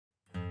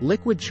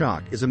Liquid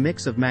chalk is a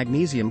mix of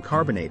magnesium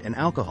carbonate and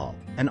alcohol,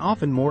 and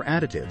often more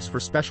additives for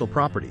special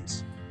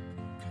properties.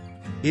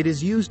 It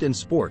is used in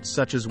sports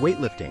such as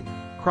weightlifting,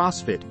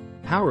 crossfit,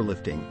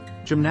 powerlifting,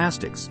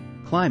 gymnastics,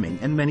 climbing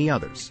and many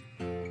others.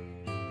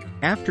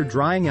 After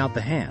drying out the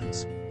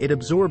hands, it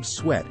absorbs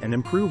sweat and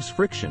improves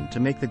friction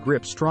to make the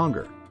grip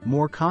stronger,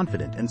 more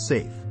confident and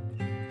safe.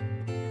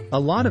 A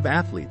lot of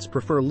athletes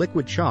prefer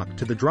liquid chalk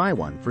to the dry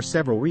one for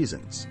several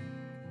reasons.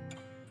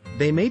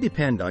 They may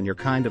depend on your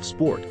kind of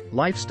sport,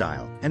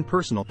 lifestyle, and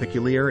personal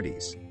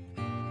peculiarities.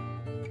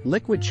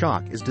 Liquid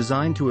chalk is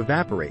designed to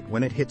evaporate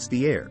when it hits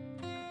the air.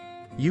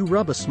 You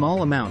rub a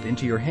small amount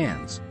into your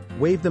hands,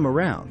 wave them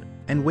around,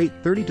 and wait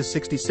 30 to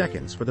 60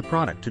 seconds for the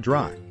product to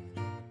dry.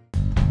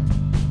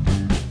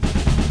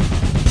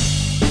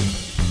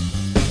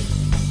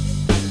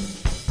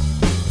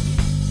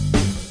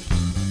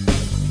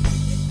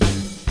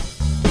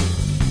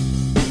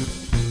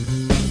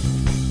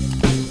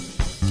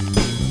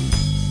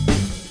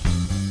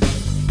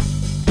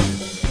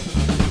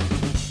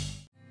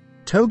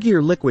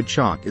 Togear liquid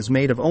chalk is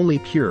made of only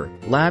pure,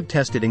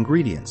 lab-tested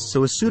ingredients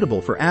so is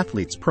suitable for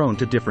athletes prone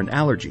to different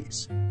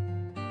allergies.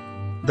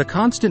 The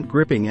constant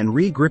gripping and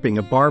re-gripping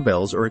of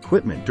barbells or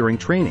equipment during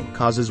training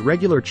causes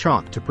regular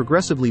chalk to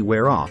progressively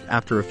wear off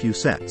after a few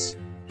sets.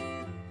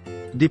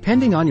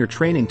 Depending on your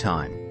training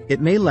time,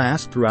 it may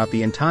last throughout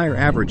the entire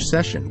average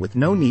session with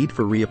no need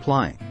for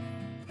reapplying.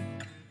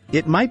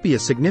 It might be a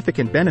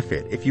significant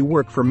benefit if you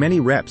work for many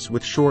reps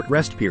with short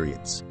rest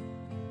periods.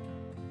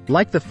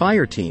 Like the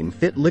Fireteam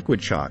Fit liquid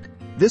chalk,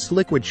 this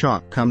liquid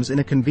chalk comes in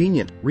a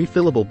convenient,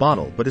 refillable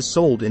bottle but is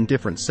sold in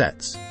different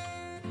sets.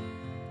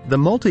 The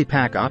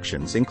multi-pack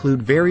options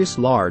include various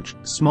large,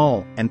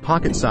 small, and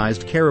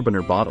pocket-sized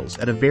carabiner bottles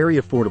at a very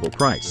affordable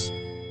price.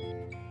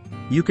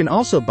 You can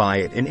also buy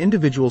it in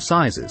individual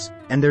sizes,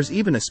 and there's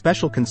even a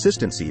special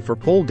consistency for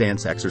pole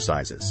dance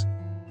exercises.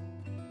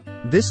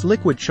 This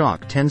liquid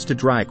chalk tends to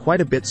dry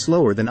quite a bit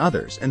slower than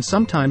others and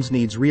sometimes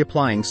needs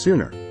reapplying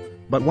sooner.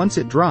 But once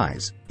it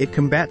dries, it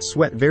combats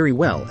sweat very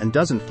well and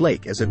doesn't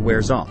flake as it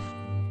wears off.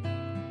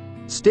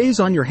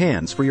 Stays on your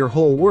hands for your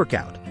whole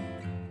workout.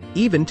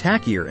 Even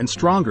tackier and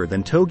stronger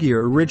than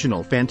Togear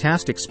original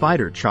Fantastic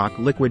Spider Chalk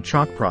liquid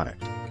chalk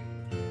product.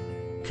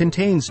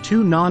 Contains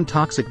 2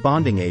 non-toxic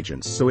bonding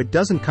agents so it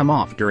doesn't come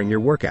off during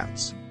your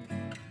workouts.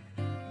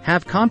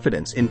 Have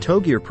confidence in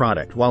Togear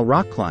product while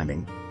rock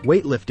climbing,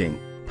 weightlifting,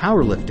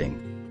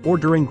 powerlifting, or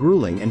during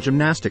grueling and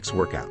gymnastics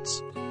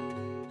workouts.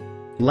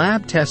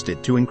 Lab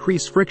tested to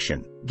increase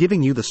friction,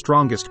 giving you the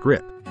strongest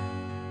grip.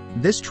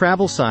 This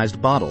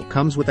travel-sized bottle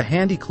comes with a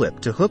handy clip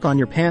to hook on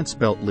your pants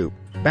belt loop,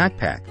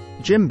 backpack,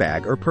 gym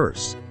bag or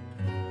purse.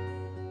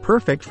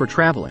 Perfect for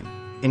traveling,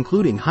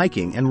 including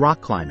hiking and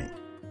rock climbing.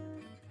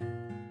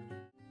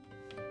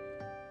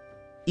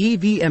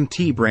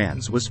 EVMT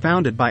Brands was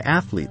founded by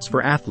athletes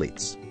for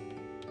athletes.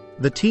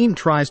 The team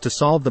tries to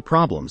solve the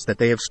problems that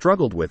they have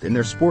struggled with in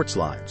their sports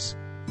lives.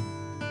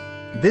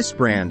 This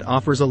brand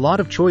offers a lot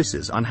of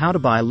choices on how to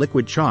buy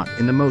liquid chalk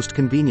in the most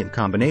convenient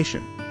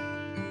combination.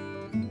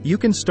 You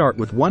can start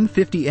with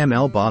 150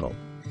 ml bottle,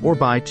 or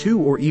buy 2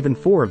 or even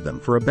 4 of them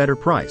for a better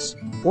price,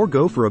 or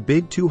go for a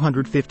big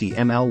 250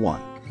 ml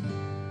one.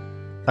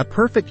 A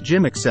perfect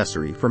gym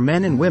accessory for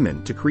men and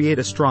women to create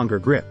a stronger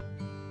grip.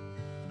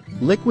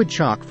 Liquid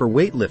chalk for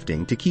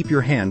weightlifting to keep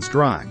your hands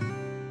dry.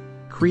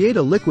 Create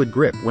a liquid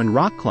grip when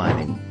rock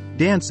climbing,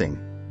 dancing,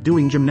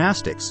 doing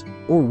gymnastics,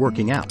 or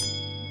working out.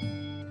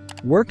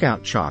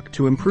 Workout chalk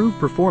to improve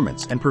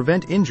performance and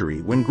prevent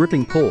injury when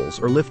gripping poles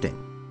or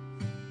lifting.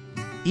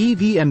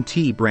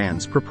 EVMT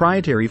Brand's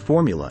proprietary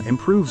formula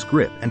improves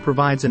grip and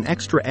provides an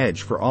extra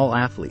edge for all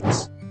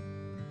athletes.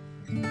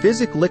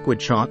 Physic liquid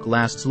chalk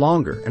lasts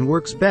longer and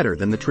works better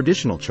than the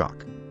traditional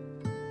chalk.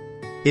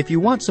 If you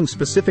want some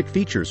specific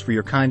features for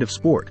your kind of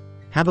sport,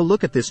 have a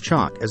look at this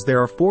chalk as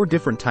there are 4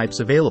 different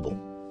types available: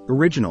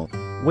 original,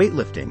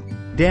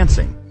 weightlifting,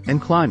 dancing,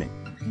 and climbing.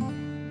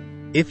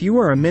 If you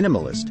are a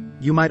minimalist,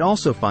 you might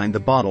also find the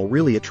bottle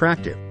really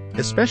attractive,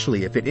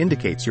 especially if it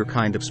indicates your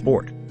kind of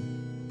sport.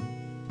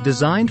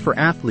 Designed for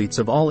athletes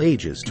of all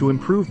ages to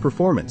improve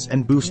performance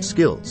and boost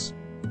skills.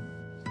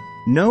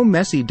 No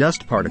messy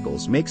dust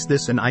particles makes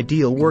this an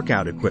ideal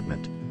workout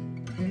equipment.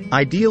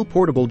 Ideal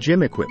portable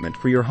gym equipment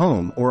for your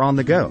home or on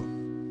the go.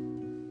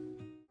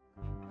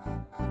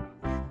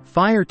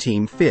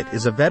 Fireteam Fit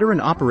is a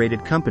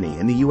veteran-operated company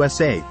in the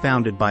USA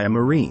founded by a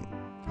Marine.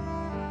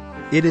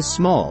 It is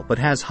small but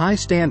has high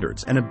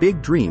standards and a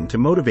big dream to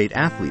motivate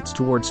athletes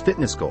towards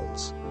fitness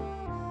goals.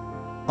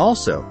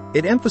 Also,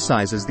 it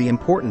emphasizes the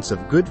importance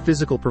of good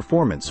physical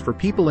performance for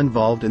people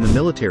involved in the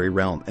military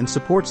realm and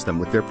supports them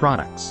with their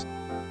products.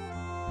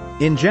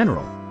 In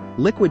general,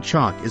 liquid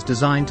chalk is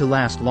designed to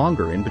last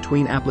longer in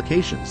between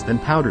applications than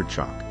powdered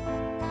chalk.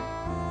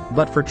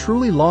 But for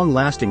truly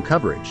long-lasting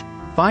coverage,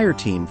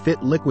 Fireteam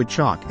Fit liquid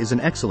chalk is an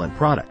excellent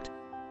product.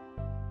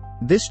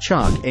 This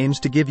chalk aims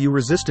to give you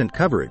resistant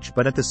coverage,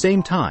 but at the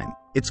same time,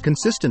 its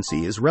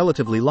consistency is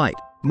relatively light,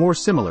 more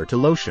similar to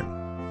lotion.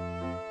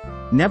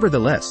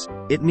 Nevertheless,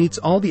 it meets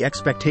all the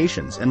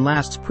expectations and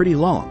lasts pretty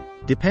long,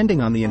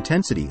 depending on the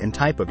intensity and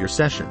type of your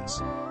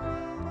sessions.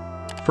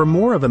 For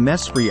more of a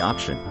mess-free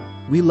option,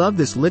 we love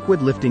this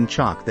liquid lifting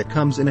chalk that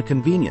comes in a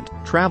convenient,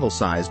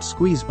 travel-sized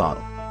squeeze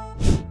bottle.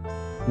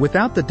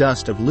 Without the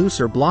dust of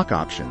looser block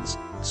options,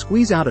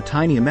 squeeze out a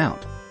tiny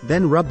amount,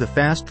 then rub the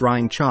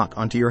fast-drying chalk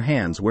onto your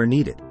hands where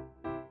needed.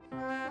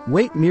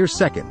 Wait mere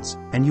seconds,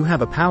 and you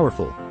have a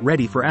powerful,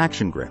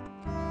 ready-for-action grip.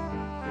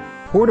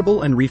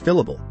 Portable and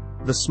refillable,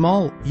 the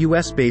small,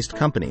 US-based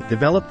company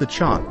developed the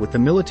chalk with the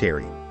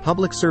military,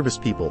 public service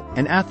people,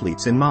 and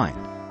athletes in mind.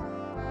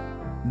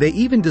 They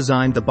even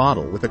designed the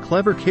bottle with a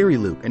clever carry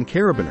loop and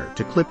carabiner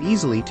to clip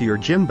easily to your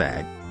gym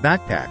bag,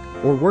 backpack,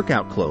 or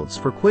workout clothes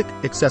for quick,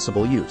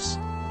 accessible use.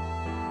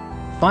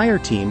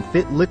 Fireteam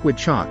Fit Liquid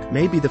Chalk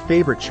may be the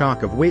favorite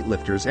chalk of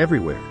weightlifters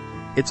everywhere.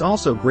 It's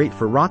also great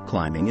for rock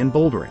climbing and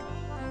bouldering.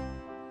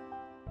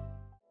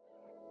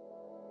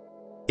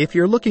 If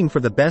you're looking for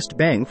the best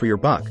bang for your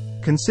buck,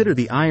 consider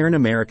the Iron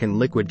American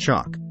Liquid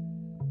Chalk.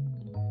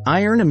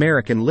 Iron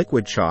American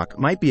Liquid Chalk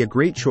might be a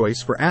great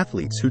choice for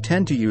athletes who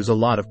tend to use a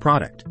lot of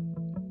product.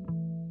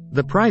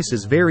 The price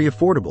is very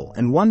affordable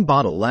and one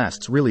bottle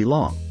lasts really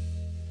long.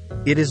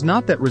 It is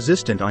not that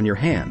resistant on your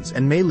hands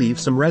and may leave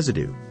some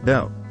residue,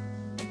 though.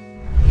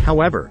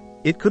 However,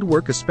 it could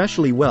work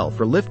especially well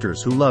for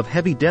lifters who love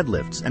heavy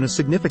deadlifts and a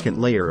significant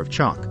layer of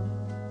chalk.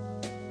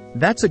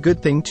 That's a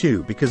good thing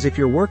too, because if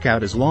your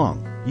workout is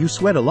long, you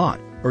sweat a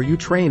lot, or you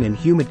train in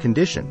humid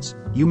conditions,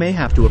 you may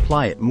have to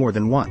apply it more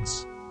than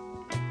once.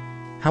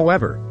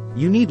 However,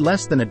 you need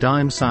less than a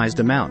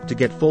dime-sized amount to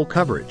get full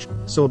coverage,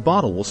 so a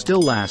bottle will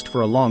still last for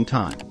a long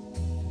time.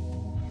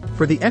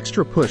 For the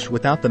extra push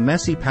without the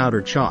messy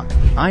powdered chalk,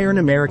 Iron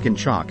American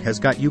Chalk has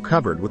got you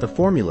covered with a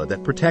formula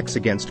that protects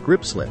against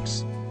grip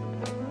slips.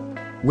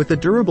 With a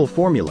durable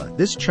formula,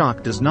 this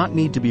chalk does not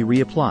need to be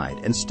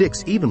reapplied and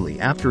sticks evenly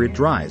after it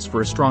dries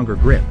for a stronger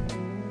grip.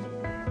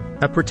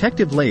 A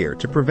protective layer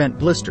to prevent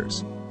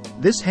blisters.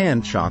 This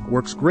hand chalk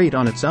works great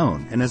on its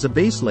own and as a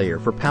base layer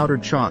for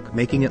powdered chalk,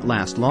 making it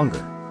last longer.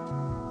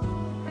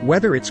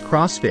 Whether it's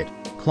CrossFit,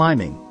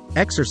 climbing,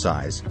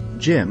 exercise,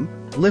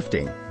 gym,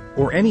 lifting,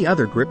 or any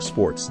other grip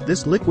sports,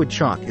 this liquid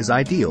chalk is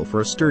ideal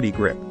for a sturdy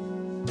grip.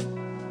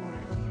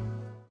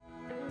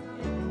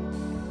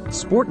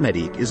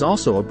 Sportmediq is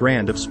also a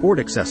brand of sport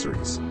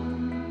accessories.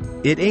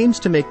 It aims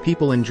to make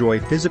people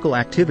enjoy physical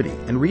activity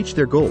and reach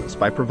their goals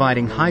by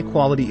providing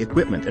high-quality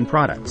equipment and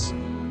products.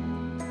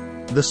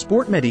 The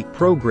Sportmediq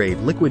Pro Grade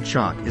Liquid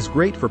Chalk is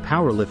great for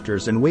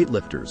powerlifters and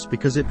weightlifters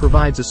because it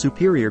provides a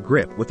superior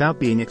grip without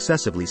being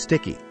excessively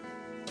sticky.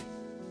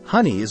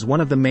 Honey is one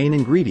of the main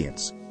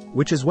ingredients,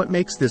 which is what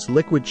makes this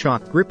liquid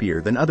chalk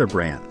grippier than other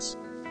brands.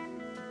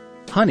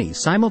 Honey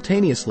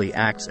simultaneously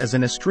acts as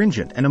an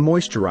astringent and a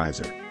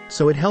moisturizer,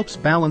 so it helps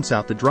balance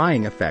out the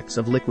drying effects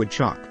of liquid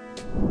chalk.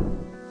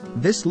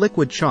 This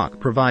liquid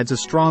chalk provides a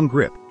strong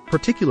grip,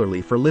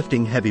 particularly for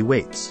lifting heavy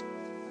weights.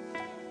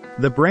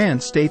 The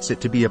brand states it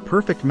to be a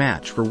perfect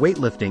match for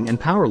weightlifting and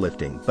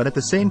powerlifting, but at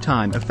the same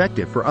time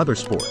effective for other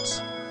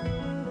sports.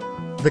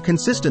 The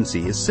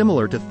consistency is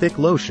similar to thick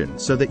lotion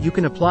so that you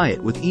can apply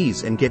it with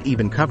ease and get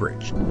even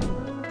coverage.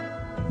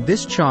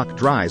 This chalk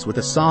dries with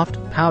a soft,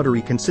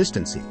 powdery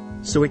consistency,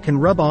 so it can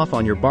rub off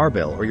on your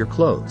barbell or your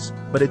clothes,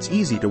 but it's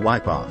easy to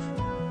wipe off.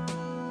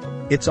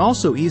 It's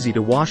also easy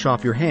to wash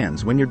off your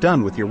hands when you're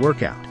done with your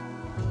workout.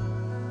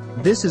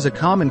 This is a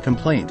common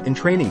complaint in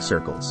training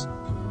circles.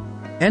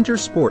 Enter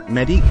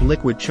Sportmediq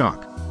Liquid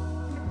Chalk.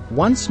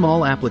 One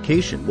small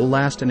application will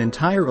last an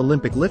entire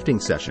Olympic lifting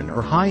session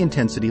or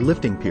high-intensity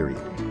lifting period.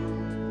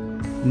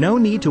 No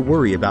need to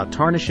worry about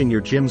tarnishing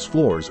your gym's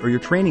floors or your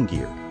training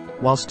gear,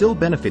 while still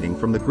benefiting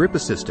from the grip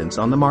assistance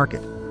on the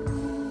market.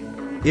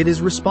 It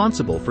is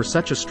responsible for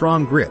such a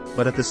strong grip,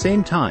 but at the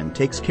same time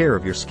takes care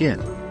of your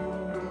skin.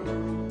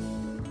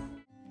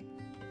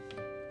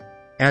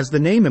 As the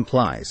name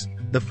implies,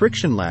 the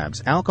Friction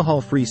Labs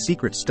alcohol-free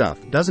secret stuff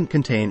doesn't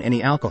contain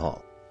any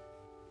alcohol.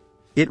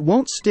 It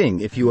won't sting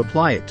if you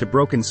apply it to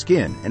broken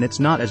skin, and it's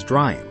not as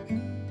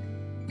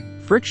drying.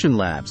 Friction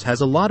Labs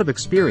has a lot of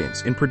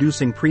experience in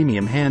producing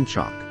premium hand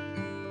chalk.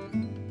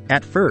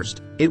 At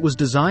first, it was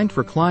designed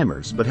for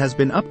climbers but has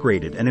been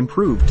upgraded and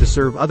improved to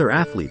serve other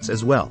athletes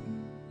as well.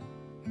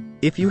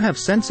 If you have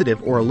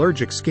sensitive or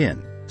allergic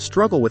skin,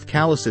 struggle with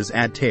calluses,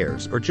 add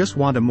tears, or just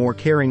want a more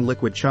caring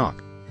liquid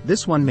chalk,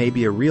 this one may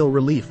be a real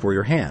relief for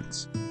your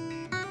hands.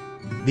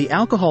 The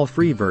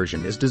alcohol-free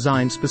version is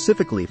designed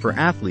specifically for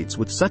athletes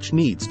with such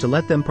needs to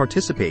let them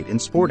participate in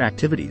sport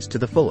activities to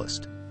the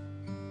fullest.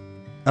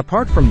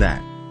 Apart from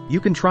that, you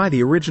can try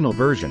the original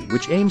version,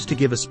 which aims to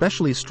give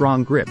especially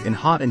strong grip in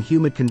hot and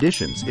humid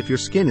conditions if your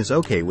skin is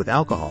okay with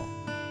alcohol.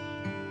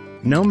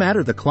 No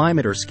matter the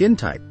climate or skin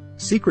type,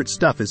 secret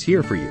stuff is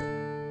here for you.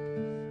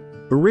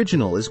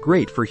 Original is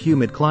great for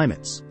humid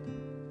climates.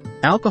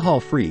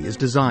 Alcohol-free is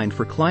designed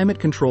for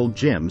climate-controlled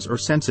gyms or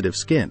sensitive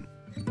skin.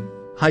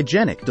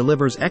 Hygienic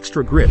delivers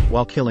extra grip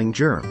while killing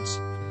germs.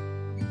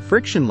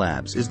 Friction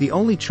Labs is the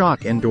only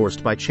chalk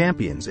endorsed by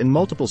champions in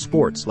multiple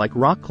sports like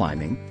rock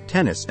climbing,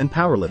 tennis, and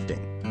powerlifting.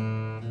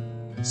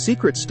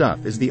 Secret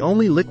Stuff is the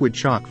only liquid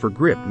chalk for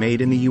grip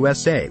made in the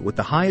USA with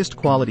the highest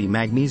quality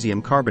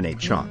magnesium carbonate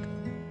chalk.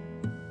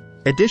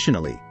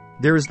 Additionally,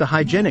 there is the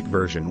hygienic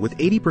version with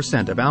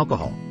 80% of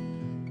alcohol.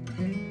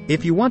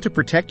 If you want to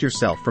protect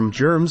yourself from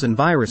germs and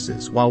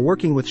viruses while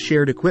working with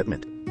shared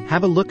equipment,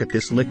 have a look at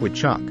this liquid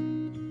chalk.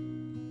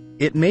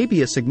 It may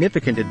be a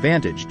significant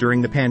advantage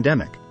during the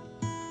pandemic.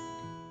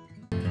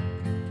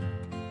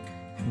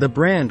 The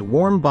brand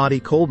Warm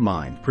Body Cold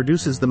Mind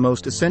produces the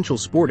most essential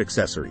sport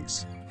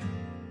accessories.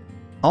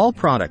 All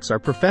products are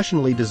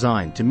professionally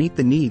designed to meet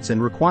the needs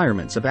and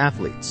requirements of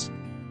athletes.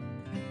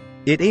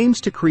 It aims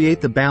to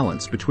create the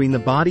balance between the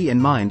body and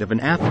mind of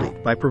an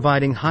athlete by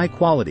providing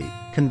high-quality,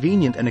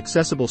 convenient and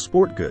accessible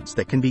sport goods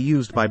that can be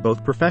used by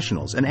both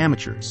professionals and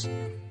amateurs.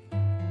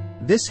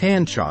 This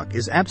hand chalk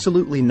is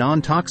absolutely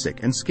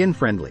non-toxic and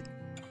skin-friendly.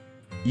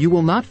 You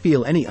will not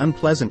feel any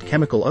unpleasant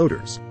chemical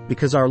odors,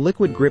 because our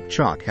liquid grip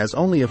chalk has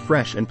only a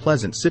fresh and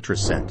pleasant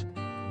citrus scent.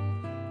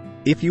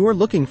 If you are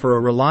looking for a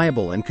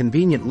reliable and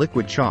convenient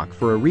liquid chalk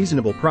for a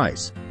reasonable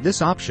price,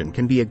 this option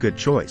can be a good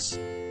choice.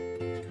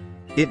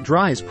 It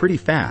dries pretty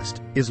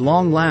fast, is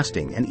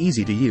long-lasting and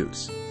easy to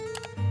use.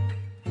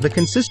 The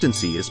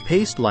consistency is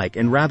paste-like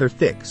and rather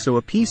thick, so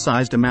a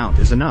pea-sized amount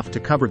is enough to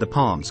cover the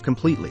palms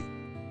completely.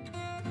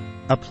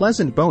 A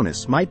pleasant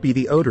bonus might be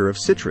the odor of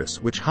citrus,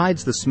 which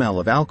hides the smell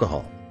of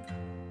alcohol.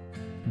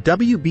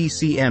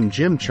 WBCM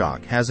Gym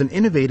Chalk has an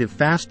innovative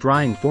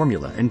fast-drying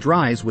formula and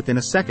dries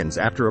within seconds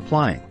after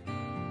applying.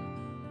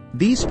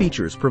 These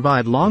features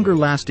provide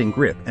longer-lasting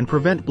grip and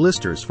prevent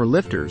blisters for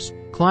lifters,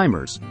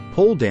 climbers,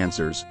 pole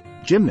dancers,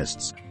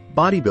 gymnasts,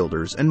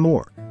 bodybuilders and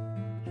more.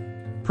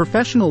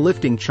 Professional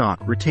lifting chalk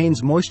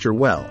retains moisture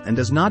well and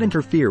does not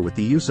interfere with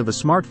the use of a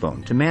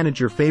smartphone to manage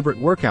your favorite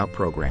workout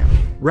program,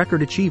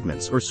 record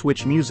achievements or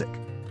switch music.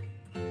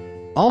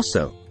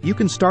 Also, you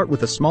can start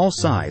with a small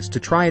size to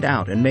try it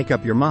out and make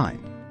up your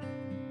mind.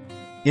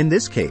 In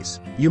this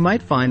case, you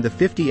might find the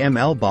 50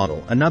 ml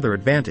bottle another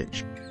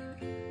advantage.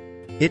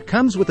 It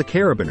comes with a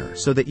carabiner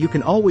so that you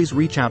can always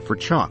reach out for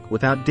chalk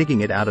without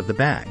digging it out of the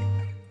bag.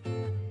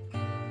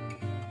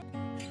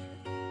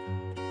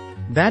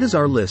 That is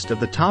our list of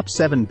the top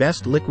 7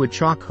 best liquid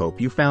chalk. Hope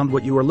you found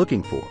what you are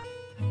looking for.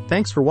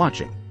 Thanks for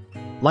watching.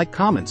 Like,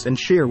 comments and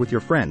share with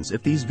your friends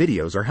if these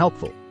videos are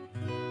helpful.